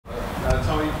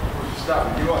start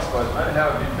with you, I suppose, mate.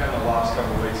 How have you found the last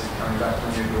couple of weeks coming back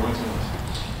from your groin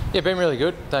tools? Yeah, been really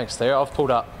good. Thanks, Theo. I've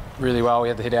pulled up really well. We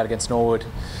had the hit out against Norwood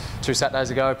 2 Saturdays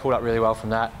ago. Pulled up really well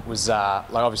from that. Was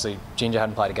like obviously Ginger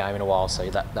hadn't played a game in a while, so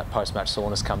that post-match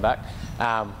soreness come back,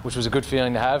 which was a good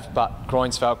feeling to have. But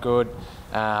groins felt good,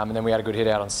 and then we had a good hit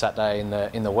out on Saturday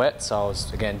in the wet. So I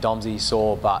was again Domsy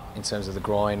sore, but in terms of the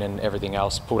groin and everything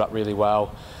else, pulled up really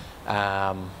well.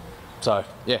 So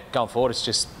yeah, going forward, it's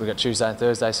just we've got Tuesday and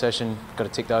Thursday session. Got to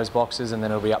tick those boxes, and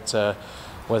then it'll be up to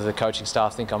whether the coaching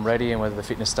staff think I'm ready and whether the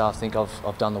fitness staff think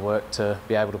I've done the work to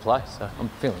be able to play. So I'm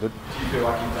feeling good. Do you feel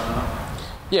like you've done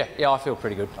enough? Yeah, I feel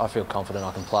pretty good. I feel confident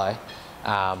I can play.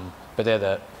 But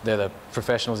they're the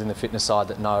professionals in the fitness side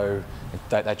that know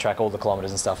they track all the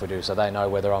kilometres and stuff we do, so they know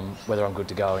whether I'm good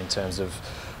to go in terms of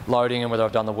loading and whether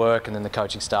I've done the work, and then the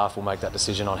coaching staff will make that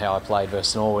decision on how I played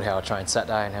versus Norwood, how I trained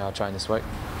Saturday and how I trained this week.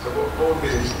 So what would be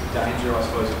the danger, I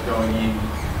suppose, of going in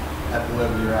at the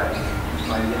level you're at?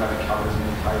 Maybe you haven't covered as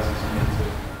many paces as you need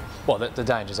to. Well, the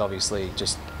danger is obviously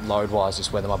just load-wise,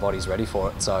 just whether my body's ready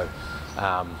for it. So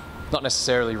not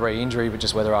necessarily re-injury, but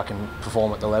just whether I can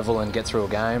perform at the level and get through a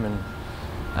game. And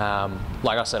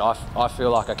like I said, I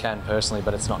feel like I can personally,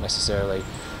 but it's not necessarily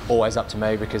always up to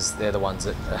me because they're the ones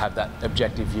that have that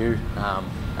objective view.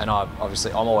 And I'm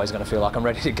always going to feel like I'm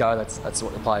ready to go. That's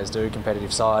what the players do,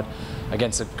 competitive side.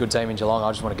 Against a good team in Geelong,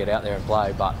 I just want to get out there and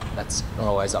play, but that's not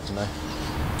always up to me.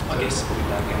 I guess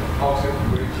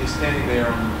you're standing there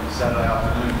on Saturday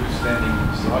afternoon, who's standing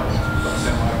beside you? Doesn't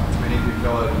sound like many of your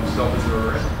fellow stoppers are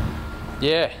around.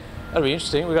 Yeah, that'll be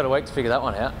interesting. We've got to wait to figure that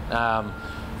one out.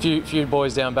 Few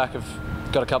boys down back have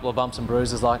got a couple of bumps and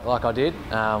bruises like I did,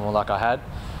 or like I had.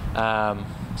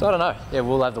 So I don't know. Yeah,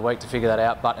 we'll have the week to figure that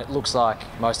out. But it looks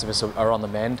like most of us are on the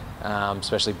mend,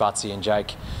 especially Butsy and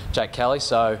Jake Kelly.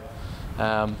 So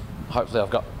hopefully I've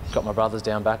got my brothers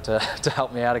down back to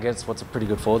help me out against what's a pretty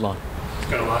good forward line. I was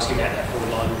going to ask you about that forward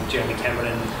line with Jeremy Cameron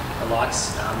and the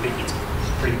likes. It's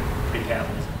pretty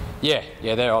powerful. Yeah,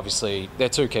 they're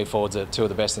 2 key forwards, are 2 of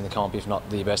the best in the comp, if not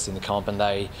the best in the comp, and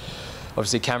they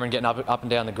obviously Cameron getting up and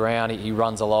down the ground, he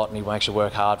runs a lot and he makes you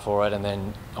work hard for it, and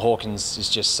then Hawkins is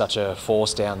just such a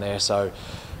force down there. So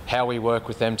how we work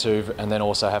with them two, and then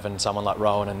also having someone like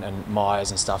Rowan and Myers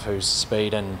and stuff whose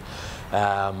speed and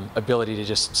ability to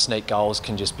just sneak goals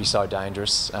can just be so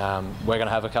dangerous. We're going to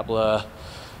have a couple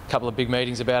of big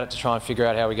meetings about it to try and figure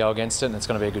out how we go against it, and it's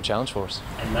going to be a good challenge for us.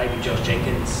 And maybe Josh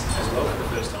Jenkins as well for the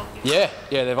first time. Yeah,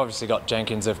 they've obviously got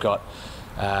Jenkins, they've got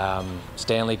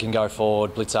Stanley can go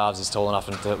forward, Blitzarves is tall enough,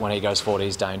 and when he goes forward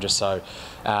he's dangerous. So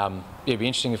it'd be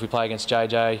interesting if we play against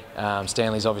JJ.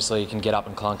 Stanley's obviously can get up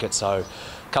and clunk it, so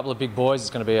a couple of big boys,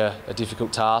 it's going to be a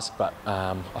difficult task, but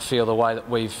I feel the way that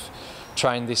we've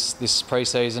trained this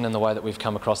pre-season and the way that we've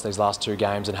come across these last 2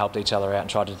 games and helped each other out and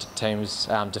tried to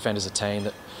defend as a team,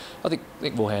 that I think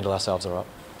we'll handle ourselves all right.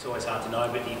 It's always hard to know,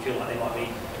 but do you feel like there might be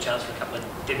a chance for a couple of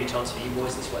debutants for you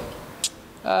boys this week?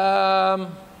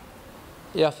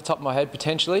 Yeah, off the top of my head,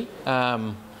 potentially.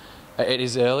 It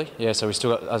is early, yeah. So we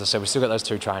still got, as I said, we still got those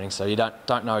 2 trainings. So you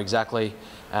don't know exactly.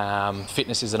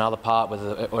 Fitness is another part,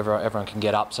 whether everyone can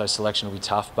get up. So selection will be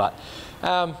tough. But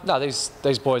no,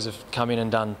 these boys have come in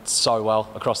and done so well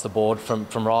across the board.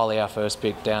 From Riley, our first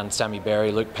pick, down Sammy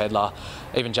Berry, Luke Pedlar,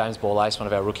 even James Borlase, one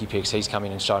of our rookie picks. He's come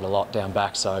in and showed a lot down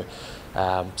back. So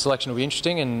selection will be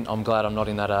interesting, and I'm glad I'm not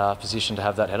in that position to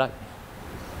have that headache.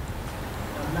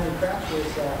 Matty Crouch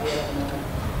was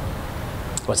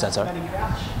What's that, sorry? Matty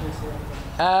Crouch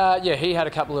was yeah, he had a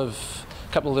couple of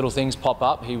little things pop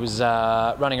up. He was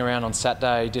running around on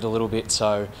Saturday, did a little bit,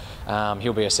 so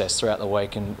he'll be assessed throughout the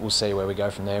week, and we'll see where we go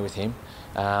from there with him.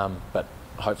 But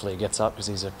hopefully he gets up because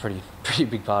he's a pretty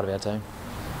big part of our team.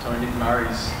 Tony, Nick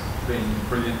Murray's been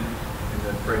brilliant in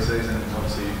the pre-season, and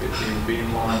obviously he'll be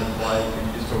in line to play. Can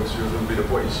you just talk us through a little bit of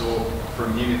what you saw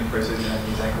from him in the pre-season and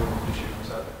his ankle issue from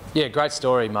Saturday? Yeah, great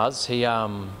story, Muzz.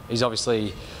 He's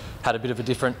obviously had a bit of a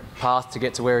different path to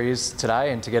get to where he is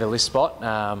today and to get a list spot.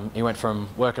 He went from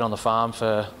working on the farm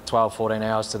for 12, 14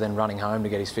 hours to then running home to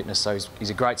get his fitness. So he's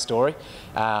a great story.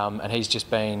 And he's just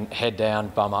been head down,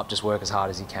 bum up, just work as hard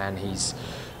as he can. He's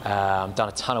done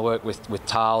a ton of work with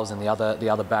Tarls and the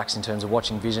other backs in terms of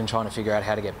watching vision, trying to figure out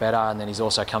how to get better. And then he's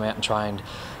also come out and trained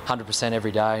 100%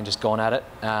 every day and just gone at it.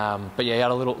 But yeah, he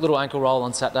had a little ankle roll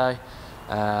on Saturday.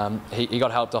 He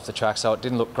got helped off the track, so it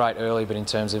didn't look great early, but in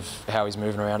terms of how he's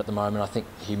moving around at the moment, I think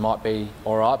he might be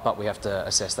all right, but we have to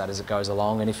assess that as it goes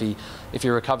along. And if he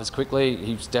recovers quickly,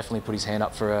 he's definitely put his hand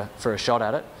up for a shot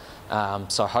at it.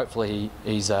 So hopefully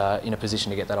he's in a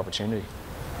position to get that opportunity.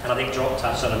 And I think Drop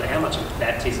touched on it. How much of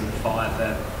baptism of fire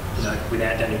for,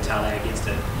 without Danny Tale against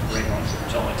a red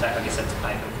line attack? I guess that's a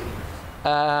paper.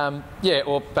 Yeah,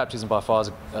 or baptism by fire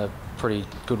is a pretty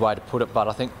good way to put it, but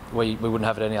I think we wouldn't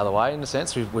have it any other way in a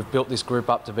sense. We've built this group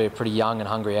up to be a pretty young and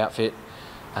hungry outfit.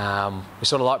 We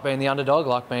sort of like being the underdog,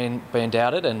 like being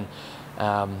doubted, and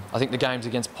I think the games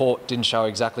against Port didn't show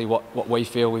exactly what we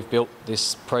feel we've built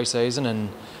this pre-season,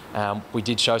 and we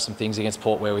did show some things against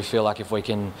Port where we feel like if we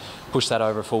can push that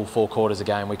over a full 4 quarters a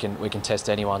game, we can test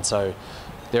anyone. So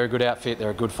they're a good outfit, they're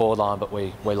a good forward line, but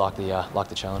we like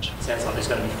the challenge. Sounds like there's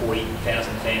going to be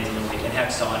 40,000 fans on the weekend. How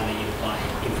excited are you to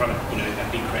play in front of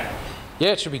a big crowd? Yeah,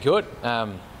 it should be good.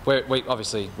 We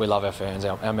obviously love our fans.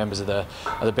 Our members are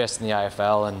the best in the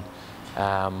AFL, and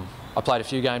I played a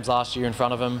few games last year in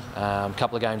front of them. A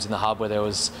couple of games in the hub where there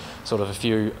was sort of a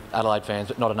few Adelaide fans,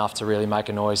 but not enough to really make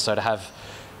a noise. So to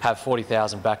have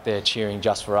 40,000 back there cheering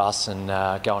just for us and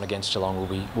going against Geelong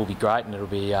will be great, and it'll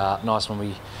be nice when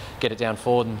we get it down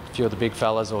forward and a few of the big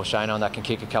fellas or Shane on that can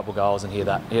kick a couple goals and hear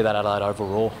that Adelaide Oval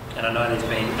roar. And I know there's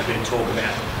been a bit of talk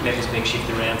about members being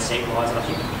shifted around seat-wise, and I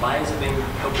think the players have been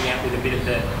helping out with a bit of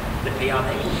the PR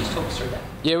thing. Can you just talk us through that?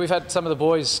 Yeah, we've had some of the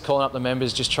boys calling up the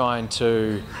members just trying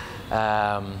to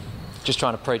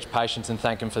preach patience and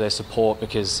thank them for their support,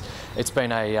 because it's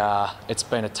been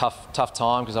a tough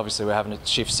time, because obviously we're having to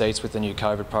shift seats with the new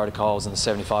COVID protocols and the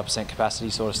 75% capacity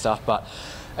sort of stuff. But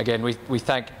again, we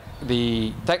thank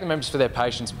the members for their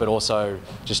patience, but also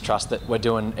just trust that we're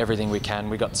doing everything we can.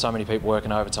 We've got so many people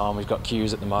working overtime. We've got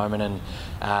queues at the moment,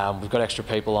 and we've got extra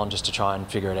people on just to try and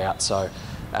figure it out. So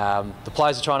the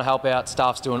players are trying to help out,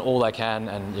 staff's doing all they can,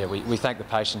 and yeah, we thank the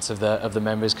patience of the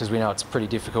members, because we know it's pretty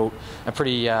difficult and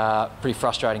pretty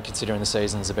frustrating considering the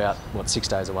season's about 6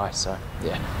 days away. So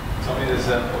yeah. Tell me, there's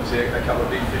obviously a couple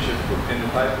of big fishes put in the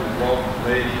paper with Rob,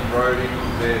 Doedee, Brody.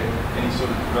 Is there any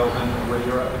sort of development where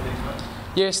you're at with things, mate?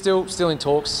 Yeah, still in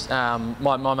talks.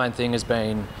 My main thing has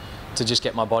been to just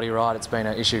get my body right. It's been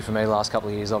an issue for me the last couple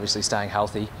of years, obviously staying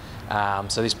healthy.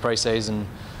 So this pre-season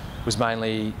was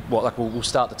mainly, we'll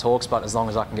start the talks, but as long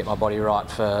as I can get my body right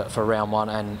for round 1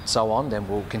 and so on, then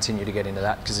we'll continue to get into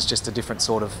that, because it's just a different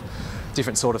sort of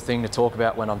thing to talk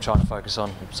about when I'm trying to focus on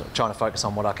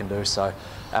what I can do. So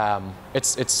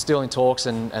it's still in talks,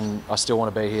 and I still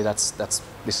want to be here. This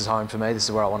is home for me. This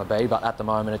is where I want to be. But at the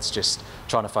moment, it's just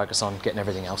trying to focus on getting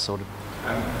everything else sorted.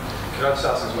 Could I just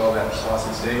ask as well about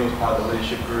Tyson Steele, part of the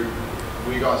leadership group?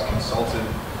 Were you guys consulted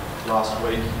last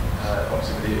week,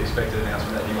 obviously with the expected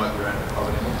announcement that he might be around the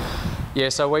club anymore? Yeah,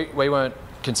 so we weren't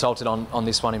consulted on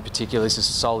this one in particular. This has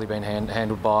solely been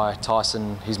handled by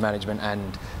Tyson, his management,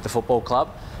 and the football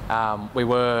club. We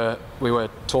were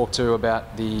talked to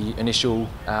about the initial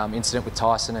incident with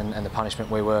Tyson and the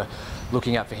punishment we were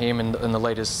looking at for him, and the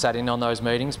leaders sat in on those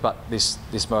meetings. But this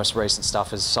most recent stuff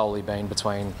has solely been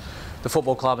between the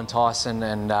football club and Tyson,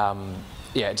 and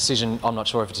yeah, decision. I'm not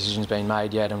sure if a decision's been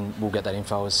made yet, and we'll get that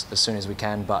info as soon as we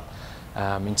can. But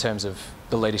in terms of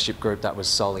the leadership group, that was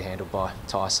solely handled by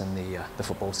Tyson, the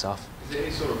football staff. Is there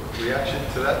any sort of reaction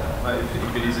to that?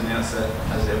 If it is announced that,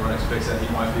 as everyone expects, that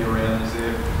he might be around, is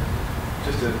there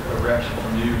just a reaction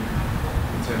from you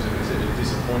in terms of, is it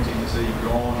disappointing to see him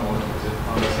gone, or is it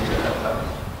one of those things that have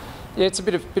happened? Yeah, it's a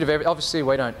bit of everything. Obviously,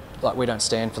 we don't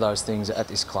stand for those things at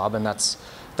this club, and that's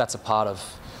a part of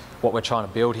what we're trying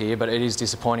to build here. But it is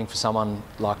disappointing for someone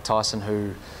like Tyson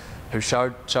who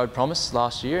showed promise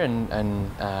last year, and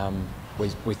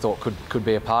we thought could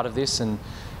be a part of this, and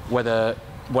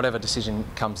whatever decision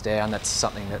comes down, that's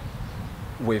something that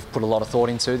we've put a lot of thought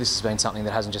into. This has been something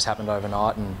that hasn't just happened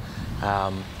overnight, and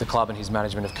the club and his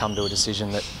management have come to a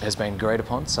decision that has been agreed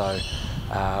upon. So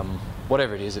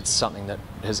whatever it is, it's something that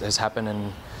has happened,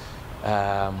 and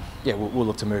yeah, we'll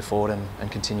look to move forward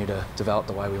and continue to develop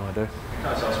the way we want to do. Can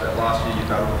I just ask about last year? You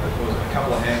battled a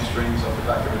couple of hamstrings off the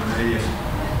back of the knee,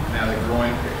 and now the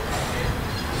groin.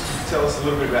 Tell us a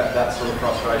little bit about that sort of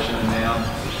frustration, and now,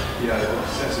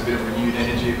 sense a bit of renewed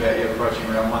energy about you approaching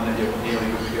round 1, that you're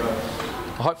nearly good to go.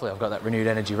 Hopefully, I've got that renewed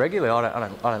energy regularly. I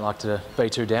don't like to be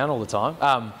too down all the time.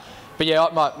 But yeah,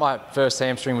 my first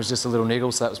hamstring was just a little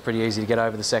niggle, so that was pretty easy to get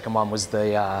over. The second one was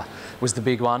the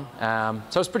big one.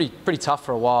 So it was pretty tough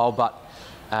for a while, but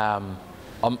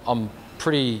I'm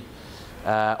pretty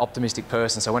optimistic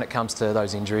person. So when it comes to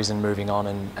those injuries and moving on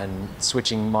and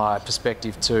switching my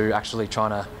perspective to actually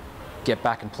trying to get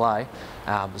back and play,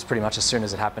 it was pretty much as soon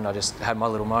as it happened. I just had my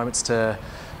little moments to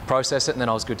process it, and then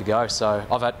I was good to go. So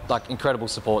I've had incredible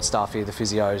support staff here. The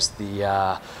physios,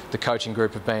 the coaching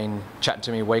group have been chatting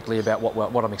to me weekly about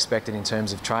what I'm expected in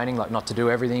terms of training, not to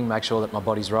do everything, make sure that my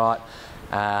body's right.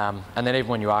 And then even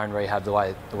when you are in rehab, the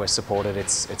way that we're supported,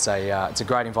 it's a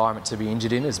great environment to be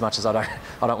injured in. As much as I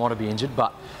don't want to be injured,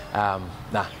 but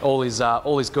all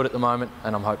is good at the moment,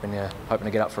 and I'm hoping to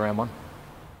get up for round 1.